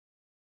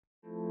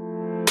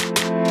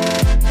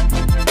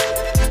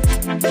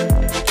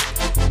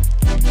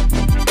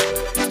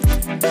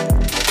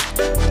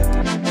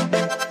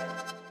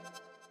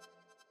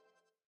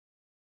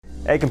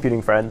Hey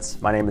computing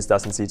friends, my name is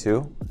Dustin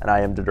C2 and I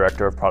am the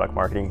Director of Product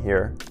Marketing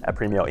here at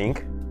Premio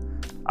Inc.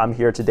 I'm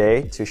here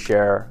today to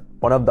share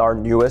one of our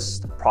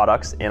newest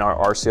products in our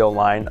RCO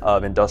line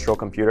of industrial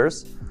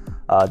computers.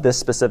 This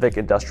specific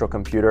industrial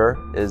computer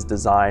is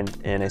designed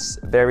in a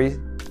very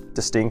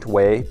distinct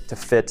way to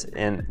fit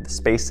in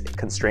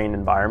space-constrained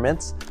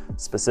environments,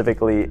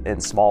 specifically in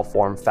small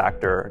form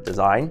factor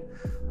design.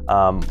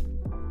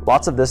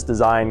 Lots of this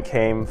design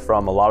came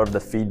from a lot of the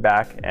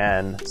feedback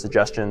and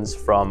suggestions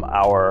from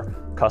our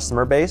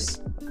customer base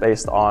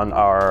based on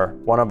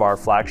one of our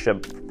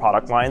flagship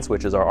product lines,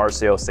 which is our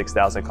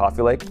RCO-3000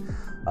 Coffee Lake,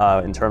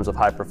 in terms of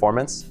high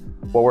performance.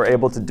 What we're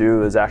able to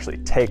do is actually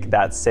take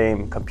that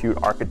same compute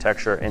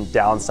architecture and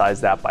downsize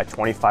that by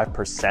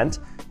 25%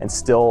 and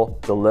still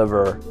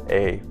deliver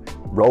a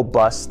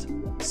robust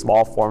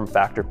small form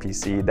factor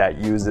PC that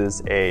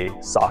uses a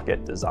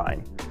socket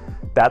design.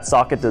 That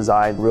socket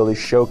design really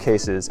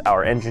showcases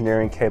our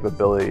engineering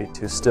capability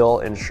to still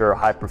ensure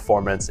high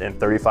performance in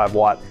 35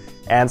 watt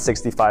and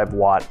 65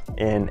 watt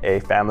in a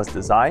fanless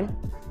design.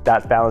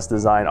 That fanless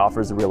design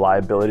offers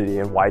reliability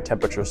and wide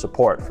temperature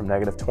support from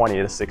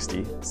 -20 to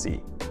 60 C.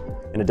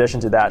 In addition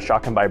to that,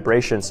 shock and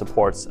vibration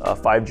supports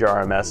 5G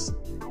RMS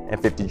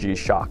and 50G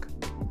shock.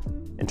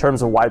 In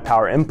terms of wide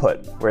power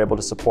input, we're able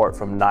to support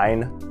from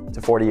 9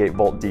 to 48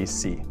 volt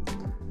DC.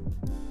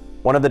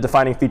 One of the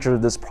defining features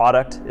of this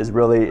product is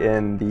really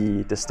in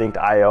the distinct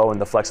I/O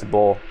and the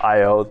flexible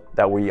I/O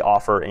that we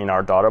offer in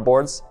our daughter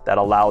boards that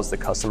allows the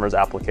customer's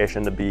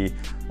application to be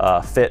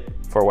fit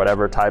for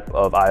whatever type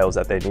of I/Os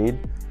that they need.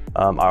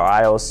 Our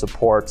I/Os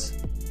support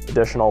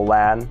additional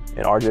LAN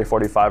in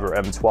RJ45 or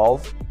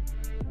M12,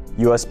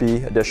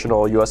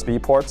 additional USB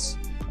ports,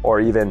 or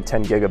even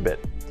 10 gigabit.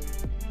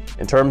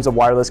 In terms of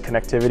wireless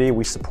connectivity,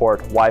 we support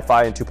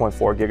Wi-Fi in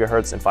 2.4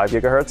 gigahertz and 5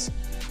 gigahertz,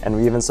 and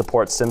we even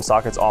support SIM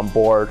sockets on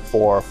board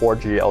for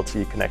 4G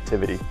LTE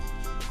connectivity.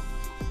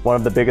 One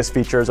of the biggest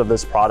features of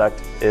this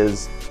product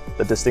is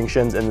the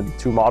distinctions in the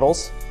two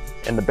models.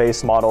 In the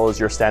base model is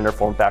your standard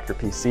form factor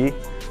PC,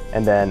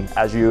 and then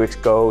as you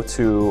go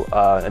to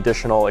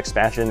additional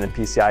expansion in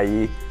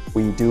PCIe,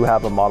 we do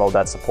have a model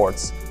that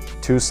supports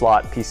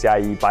 2-slot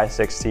PCIe by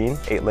 16,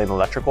 8-lane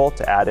electrical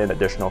to add in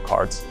additional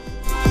cards.